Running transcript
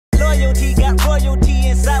loyalty, got royalty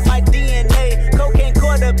inside my DNA. Cocaine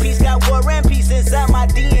quarter piece, got war and peace inside my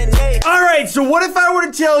DNA. All right, so what if I were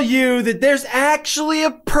to tell you that there's actually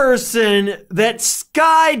a person that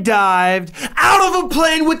skydived out of a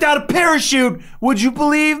plane without a parachute? Would you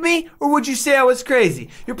believe me, or would you say I was crazy?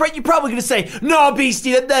 You're probably gonna say, no,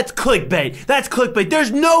 Beastie, that's clickbait. That's clickbait.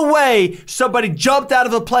 There's no way somebody jumped out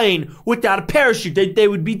of a plane without a parachute. They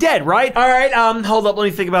would be dead, right? All right, hold up, let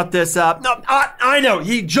me think about this. No, I know.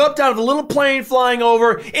 He jumped out of a little plane flying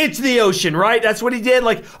over into the ocean, right? That's what he did,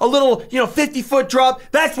 like a little, 50-foot drop.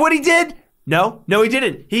 That's what he did? No, he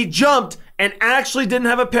didn't. He jumped and actually didn't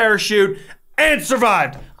have a parachute and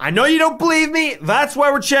survived. I know you don't believe me. That's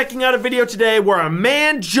why we're checking out a video today where a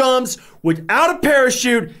man jumps without a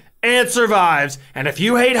parachute and survives. And if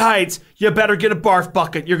you hate heights, you better get a barf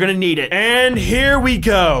bucket. You're gonna need it. And here we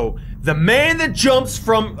go. The man that jumps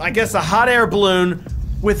from, I guess, a hot air balloon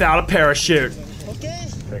without a parachute. Okay,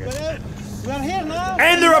 we're here now.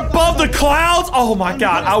 And they're above the clouds? Oh my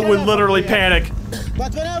God, I would literally panic.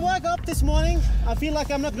 But when I woke up this morning, I feel like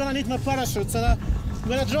I'm not gonna need my parachute, so I'm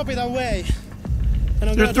gonna drop it away.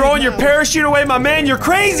 You're throwing your parachute away, my man, you're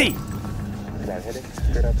crazy!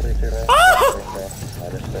 Oh!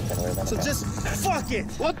 So just fuck it.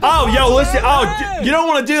 Yo, listen, you don't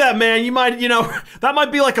want to do that, man. You might, that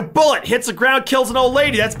might be like a bullet, hits the ground, kills an old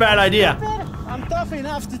lady. That's a bad idea. I'm tough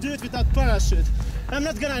enough to do it without parachute. I'm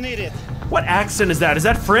not gonna need it. What accent is that? Is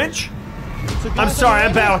that French? I'm sorry,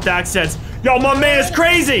 I'm bad with accents. Yo, my man is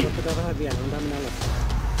crazy!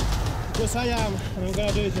 Yes, I am, and I'm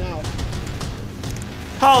gonna do it now.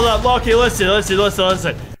 Hold up, Loki, listen.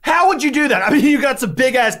 How would you do that? I mean, you got some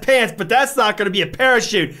big ass pants, but that's not gonna be a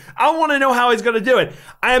parachute. I wanna know how he's gonna do it.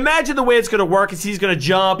 I imagine the way it's gonna work is he's gonna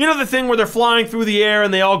jump. You know the thing where they're flying through the air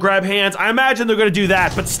and they all grab hands? I imagine they're gonna do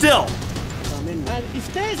that, but still. And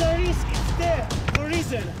if there's a risk, it's there for a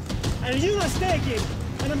reason. And you must take it.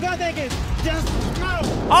 And I'm gonna take it just now.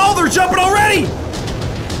 Oh, they're jumping already!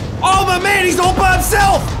 Oh, my man, he's all by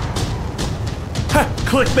himself!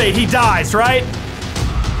 Clickbait, he dies, right?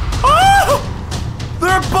 Oh!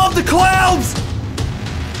 They're above the clouds!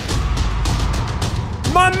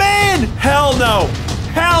 My man! Hell no!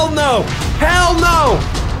 Hell no! Hell no!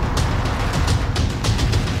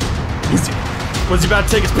 Was he about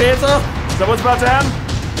to take his pants off? Is that what's about to happen?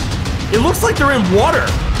 It looks like they're in water.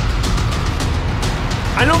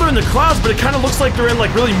 I know they're in the clouds, but it kind of looks like they're in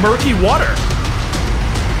like really murky water.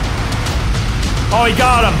 Oh, he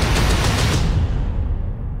got him.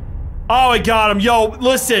 Oh, he got him. Yo,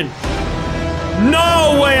 listen.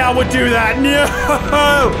 No way I would do that. No.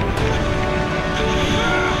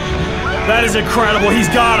 That is incredible. He's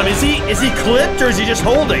got him. Is he clipped or is he just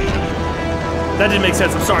holding? That didn't make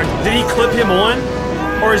sense. I'm sorry. Did he clip him on?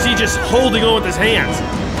 Or is he just holding on with his hands?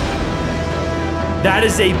 That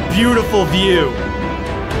is a beautiful view.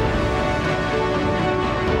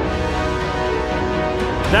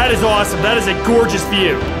 That is awesome. That is a gorgeous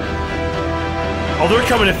view. Oh, they're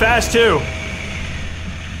coming in fast too.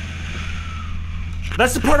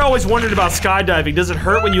 That's the part I always wondered about skydiving. Does it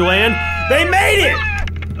hurt when you land? They made it!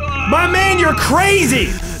 My man, you're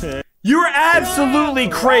crazy! You're absolutely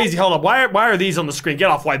crazy. Hold up, why are these on the screen? Get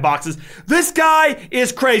off, white boxes. This guy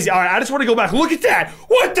is crazy. All right, I just want to go back. Look at that.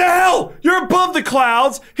 What the hell? You're above the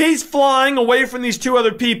clouds. He's flying away from these two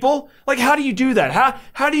other people. Like, how do you do that?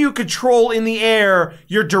 How do you control in the air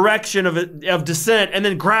your direction of descent and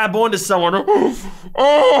then grab onto someone?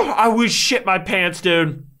 Oh, I would shit my pants,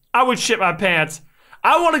 dude. I would shit my pants.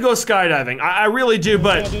 I want to go skydiving. I really do,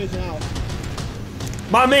 but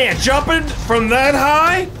my man, jumping from that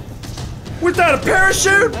high? Without a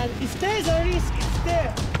parachute? And if there's a risk, it's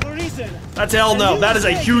there for a reason. That's hell no. That is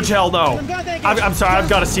a huge hell no. I'm sorry, I've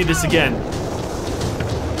got to see this again.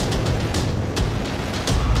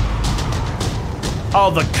 Oh,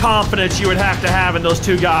 the confidence you would have to have in those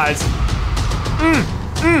two guys.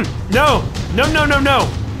 No.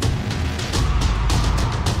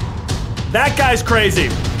 That guy's crazy.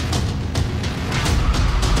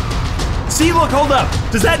 See, look, hold up.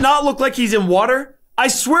 Does that not look like he's in water? I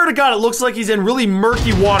swear to God, it looks like he's in really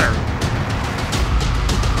murky water.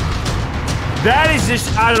 That is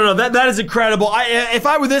just, I don't know, that is incredible. If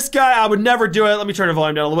I were this guy, I would never do it. Let me turn the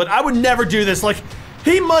volume down a little bit. I would never do this. Like,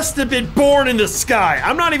 he must have been born in the sky.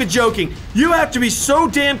 I'm not even joking. You have to be so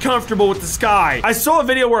damn comfortable with the sky. I saw a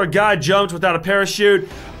video where a guy jumped without a parachute,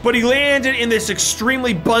 but he landed in this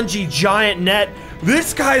extremely bungee giant net.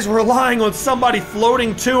 This guy's relying on somebody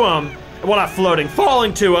floating to him. Well, not floating,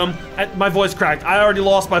 falling to him. My voice cracked. I already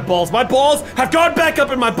lost my balls. My balls have gone back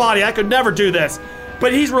up in my body. I could never do this.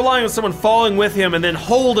 But he's relying on someone falling with him and then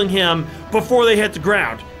holding him before they hit the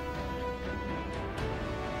ground.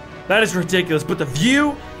 That is ridiculous, but the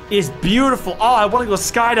view is beautiful. Oh, I want to go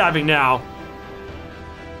skydiving now.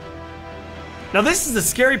 Now this is the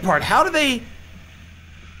scary part. How do they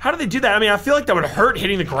do that? I mean, I feel like that would hurt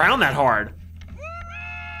hitting the ground that hard.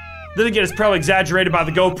 Then again, it's probably exaggerated by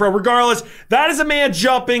the GoPro. Regardless, that is a man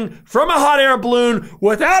jumping from a hot air balloon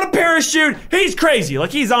without a parachute. He's crazy.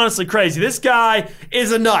 Like, he's honestly crazy. This guy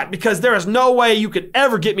is a nut because there is no way you could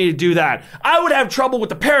ever get me to do that. I would have trouble with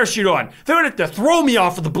the parachute on. They would have to throw me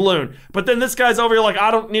off of the balloon. But then this guy's over here like, I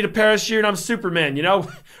don't need a parachute. I'm Superman, you know?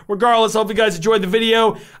 Regardless, hope you guys enjoyed the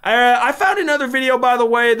video. I found another video, by the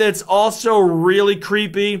way, that's also really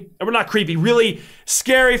creepy. Well, not creepy, really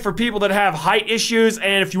scary for people that have height issues.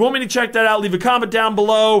 And if you want me to check that out, leave a comment down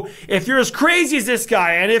below. If you're as crazy as this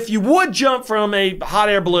guy, and if you would jump from a hot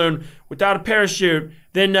air balloon without a parachute,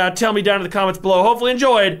 then tell me down in the comments below. Hopefully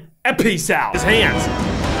enjoyed, and peace out. His hands.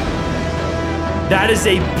 That is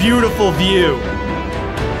a beautiful view.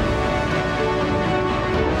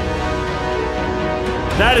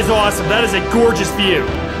 That is awesome. That is a gorgeous view.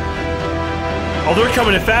 Oh, they're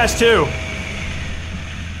coming in fast too.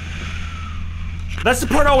 That's the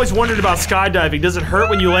part I always wondered about skydiving. Does it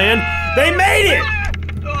hurt when you land? They made it!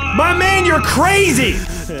 My man, you're crazy!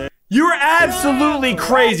 You're absolutely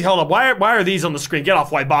crazy. Hold up, why are these on the screen? Get off,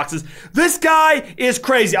 white boxes. This guy is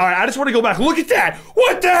crazy. All right, I just want to go back. Look at that.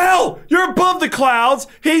 What the hell? You're above the clouds.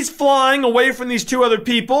 He's flying away from these two other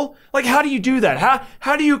people. Like, how do you do that?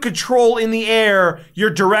 How do you control in the air your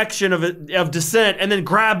direction of descent and then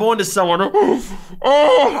grab onto someone?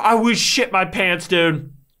 Oh, I would shit my pants,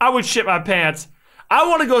 dude. I would shit my pants. I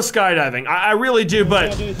want to go skydiving. I really do,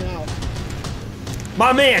 but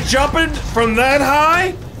my man jumping from that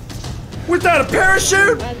high without a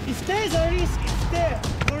parachute? And if there's a risk, it's there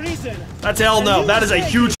for a reason. That's hell no. That is a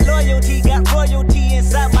huge. Loyalty got royalty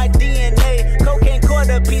inside my DNA. Cocaine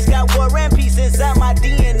quarter piece got war and peace inside my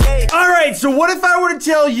DNA. All right, so what if I were to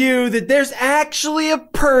tell you that there's actually a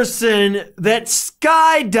person that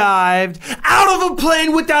skydived out of a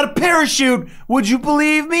plane without a parachute? Would you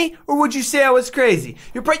believe me, or would you say I was crazy?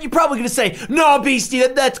 You're probably gonna say, no, Beastie,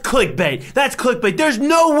 that's clickbait. That's clickbait. There's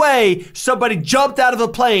no way somebody jumped out of a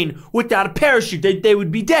plane without a parachute. They would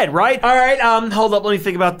be dead, right? All right, hold up, let me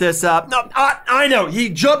think about this. No, I know. He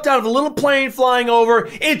jumped out of a little plane flying over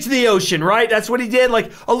into the ocean, right? That's what he did, like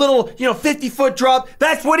a little, 50-foot drop.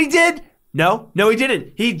 That's what he did? No, he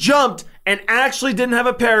didn't. He jumped and actually didn't have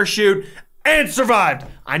a parachute and survived.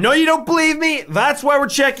 I know you don't believe me. That's why we're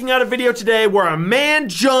checking out a video today where a man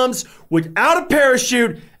jumps without a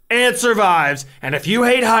parachute and survives. And if you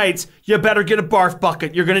hate heights, you better get a barf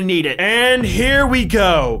bucket. You're gonna need it. And here we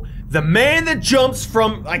go. The man that jumps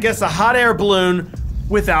from, I guess, a hot air balloon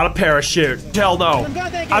without a parachute. Hell no.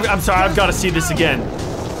 I'm sorry, I've got to see this again.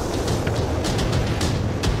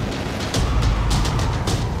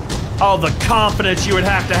 Oh, the confidence you would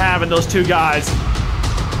have to have in those two guys.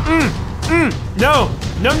 No.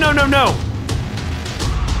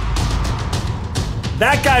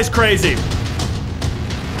 That guy's crazy.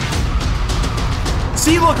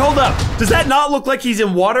 See, look, hold up. Does that not look like he's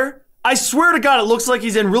in water? I swear to God, it looks like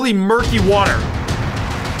he's in really murky water.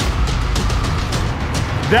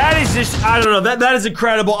 That is just, I don't know, that is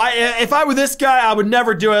incredible. If I were this guy, I would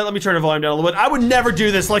never do it. Let me turn the volume down a little bit. I would never do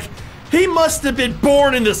this. Like, he must have been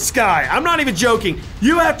born in the sky. I'm not even joking.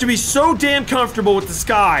 You have to be so damn comfortable with the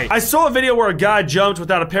sky. I saw a video where a guy jumped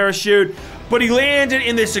without a parachute, but he landed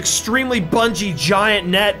in this extremely bungee giant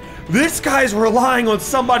net. This guy's relying on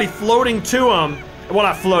somebody floating to him. Well,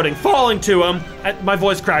 not floating, falling to him. My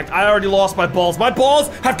voice cracked. I already lost my balls. My balls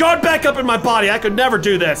have gone back up in my body. I could never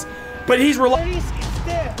do this. But he's relying. It's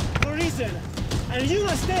there for a reason. And you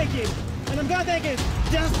must take it. And I'm gonna take it.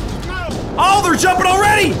 Just go. Oh, they're jumping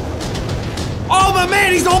already! Oh, my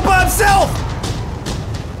man, he's all by himself!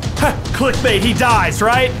 Clickbait, he dies,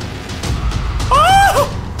 right? Oh!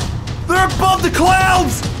 They're above the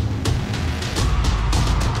clouds!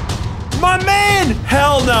 My man!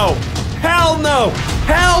 Hell no! Hell no!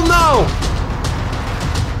 Hell no!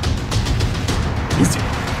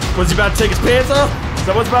 Was he about to take his pants off? Is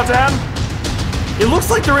that what's about to happen? It looks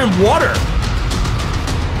like they're in water.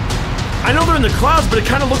 I know they're in the clouds, but it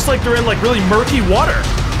kind of looks like they're in like really murky water.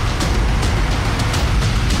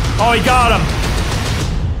 Oh, he got him.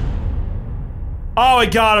 Oh, he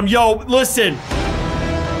got him. Yo, listen.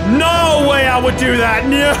 No way I would do that.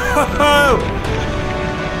 No.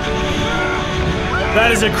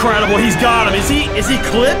 That is incredible. He's got him. Is he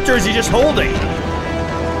clipped or is he just holding?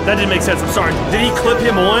 That didn't make sense. I'm sorry. Did he clip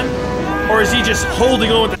him on? Or is he just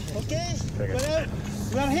holding on with the... Okay,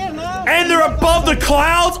 we're here now. And they're above the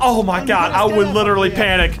clouds? Oh my God, I would literally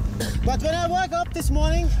panic. But when I woke up this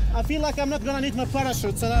morning, I feel like I'm not gonna need my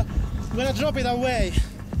parachute, so I'm gonna drop it away.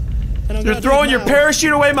 And I'm You're gonna do throwing it your now.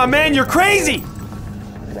 parachute away, my man. You're crazy.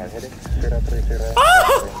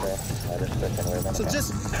 Ah! So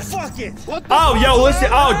just fuck it. What the Oh, fuck? yo, listen.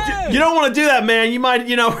 Oh, Hey! you don't want to do that, man. You might,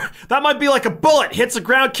 that might be like a bullet. Hits the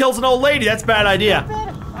ground, kills an old lady. That's a bad idea.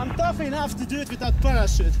 I'm tough enough to do it without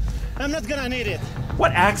parachute. I'm not gonna need it.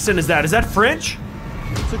 What accent is that? Is that French?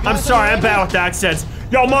 So I'm guys, sorry, are I'm you bad ready? with accents.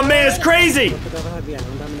 Yo, my man is crazy.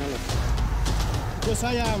 Yes,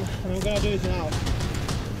 I am, and I'm gonna do it now.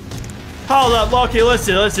 Hold up, Loki,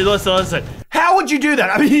 listen. How would you do that?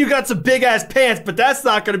 I mean, you got some big ass pants, but that's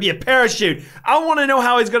not gonna be a parachute. I wanna know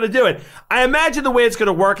how he's gonna do it. I imagine the way it's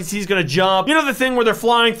gonna work is he's gonna jump. You know the thing where they're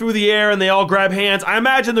flying through the air and they all grab hands? I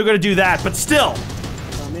imagine they're gonna do that, but still.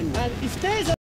 And if there's a